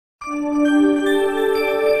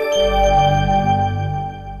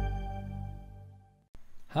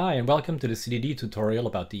Hi, and welcome to the CDD tutorial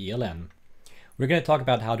about the ELN. We're going to talk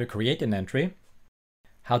about how to create an entry,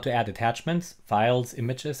 how to add attachments, files,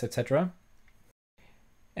 images, etc.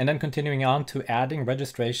 And then continuing on to adding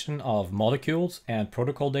registration of molecules and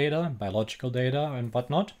protocol data, biological data, and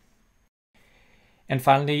whatnot. And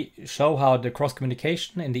finally, show how the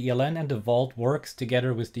cross-communication in the ELN and the Vault works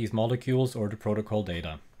together with these molecules or the protocol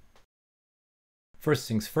data. First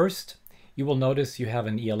things first, you will notice you have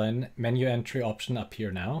an ELN menu entry option up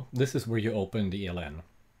here now. This is where you open the ELN.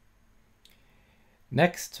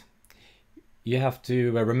 Next, you have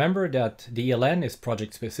to remember that the ELN is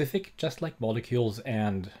project specific, just like molecules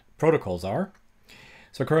and protocols are.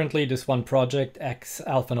 So currently this one project X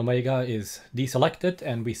alpha and omega is deselected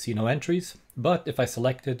and we see no entries. But if I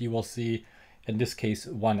select it, you will see, in this case,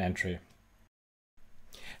 one entry.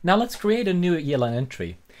 Now let's create a new ELN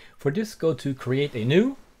entry. For this, go to Create a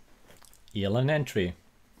New ELN Entry.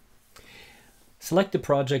 Select the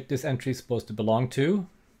project this entry is supposed to belong to.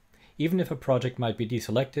 Even if a project might be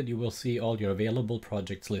deselected, you will see all your available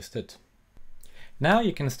projects listed. Now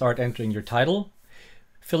you can start entering your title,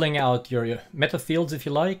 filling out your meta fields if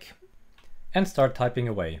you like, and start typing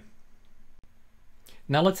away.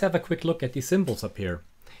 Now let's have a quick look at these symbols up here.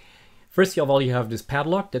 First of all, you have this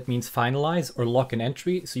padlock that means finalize or lock an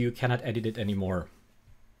entry, so you cannot edit it anymore.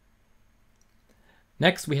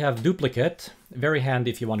 Next we have duplicate, very handy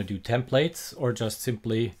if you want to do templates or just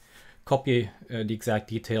simply copy the exact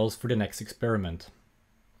details for the next experiment.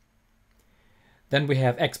 Then we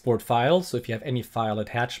have export files, so if you have any file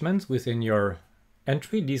attachments within your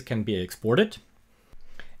entry, these can be exported.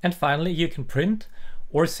 And finally, you can print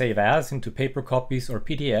or save as into paper copies or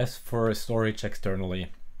PDFs for storage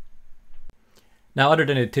externally. Now, other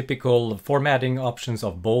than the typical formatting options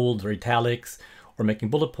of bold or italics or making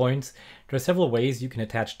bullet points, there are several ways you can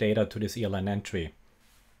attach data to this ELN entry.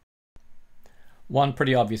 One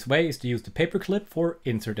pretty obvious way is to use the paperclip for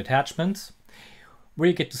insert attachments, where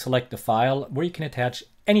you get to select the file, where you can attach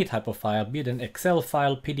any type of file, be it an Excel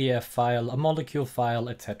file, PDF file, a molecule file,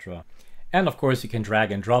 etc. And of course you can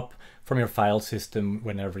drag and drop from your file system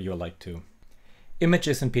whenever you like to.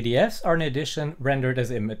 Images and PDFs are in addition rendered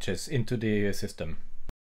as images into the system.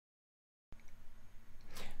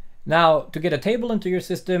 Now, to get a table into your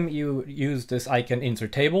system, you use this icon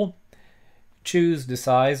Insert Table, choose the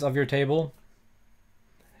size of your table,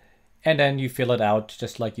 and then you fill it out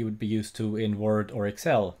just like you would be used to in Word or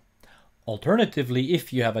Excel. Alternatively,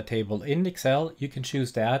 if you have a table in Excel, you can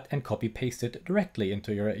choose that and copy paste it directly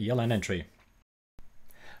into your ELN entry.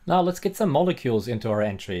 Now let's get some molecules into our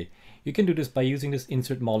entry. You can do this by using this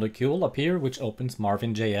Insert Molecule up here, which opens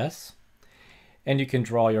Marvin.js, and you can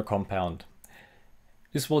draw your compound.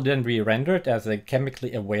 This will then be rendered as a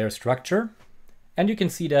chemically aware structure, and you can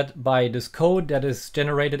see that by this code that is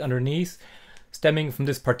generated underneath, stemming from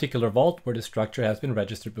this particular vault where the structure has been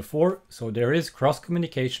registered before, so there is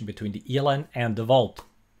cross-communication between the ELN and the vault.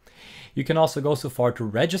 You can also go so far to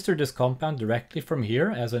register this compound directly from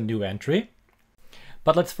here as a new entry.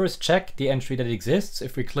 But let's first check the entry that exists.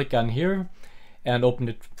 If we click on here and open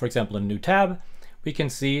it, for example, in a new tab, we can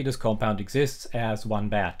see this compound exists as one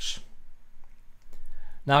batch.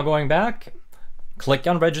 Now going back, click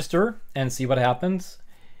on register and see what happens.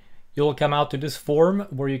 You'll come out to this form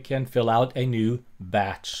where you can fill out a new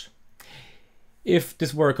batch. If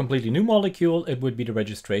this were a completely new molecule, it would be the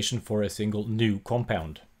registration for a single new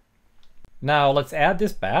compound. Now let's add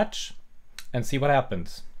this batch and see what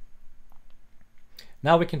happens.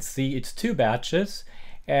 Now we can see it's two batches,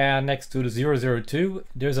 and next to the 002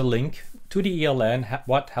 there's a link to the ELN,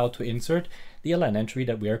 how to insert the ELN entry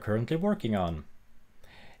that we are currently working on.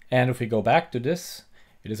 And if we go back to this,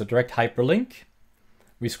 it is a direct hyperlink.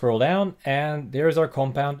 We scroll down and there's our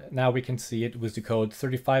compound. Now we can see it with the code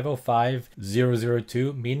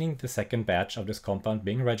 3505002, meaning the second batch of this compound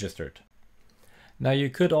being registered. Now you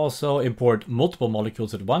could also import multiple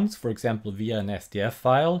molecules at once, for example via an SDF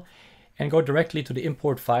file, and go directly to the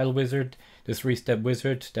import file wizard, this three-step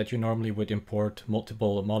wizard that you normally would import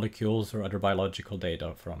multiple molecules or other biological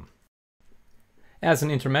data from. As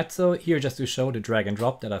an intermezzo, here just to show the drag and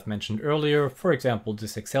drop that I've mentioned earlier, for example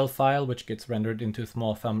this Excel file which gets rendered into a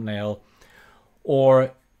small thumbnail,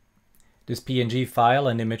 or this PNG file,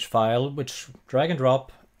 an image file, which drag and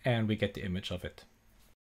drop and we get the image of it.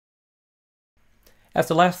 As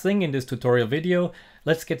the last thing in this tutorial video,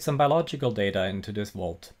 let's get some biological data into this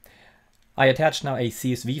vault. I attach now a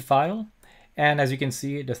CSV file, and as you can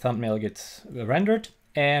see the thumbnail gets rendered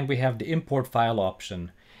and we have the import file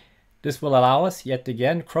option. This will allow us, yet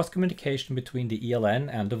again, cross-communication between the ELN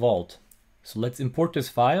and the vault. So let's import this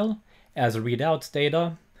file as a readouts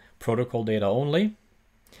data, protocol data only,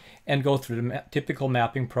 and go through the typical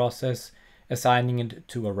mapping process, assigning it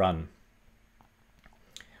to a run.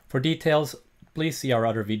 For details, please see our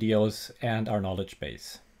other videos and our knowledge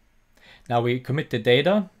base. Now we commit the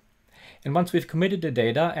data, and once we've committed the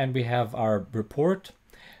data and we have our report,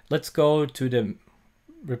 let's go to the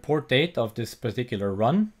report date of this particular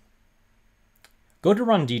run. Go to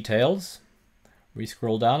run details. We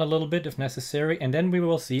scroll down a little bit if necessary, and then we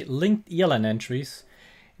will see linked ELN entries,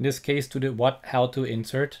 in this case to the how to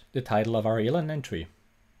insert the title of our ELN entry.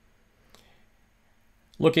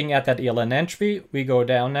 Looking at that ELN entry, we go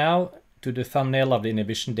down now to the thumbnail of the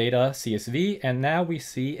inhibition data CSV, and now we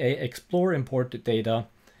see a explore import data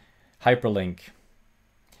hyperlink.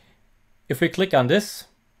 If we click on this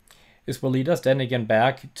will lead us then again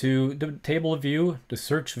back to the table view, the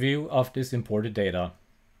search view of this imported data.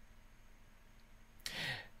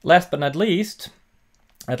 Last but not least,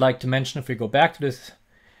 I'd like to mention, if we go back to this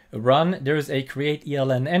run, there is a create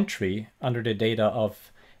ELN entry under the data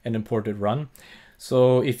of an imported run.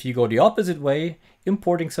 So if you go the opposite way,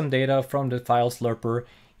 importing some data from the file slurper,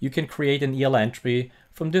 you can create an ELN entry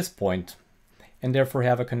from this point, and therefore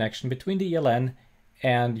have a connection between the ELN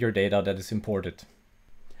and your data that is imported.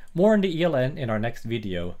 More on the ELN in our next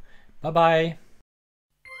video. Bye bye!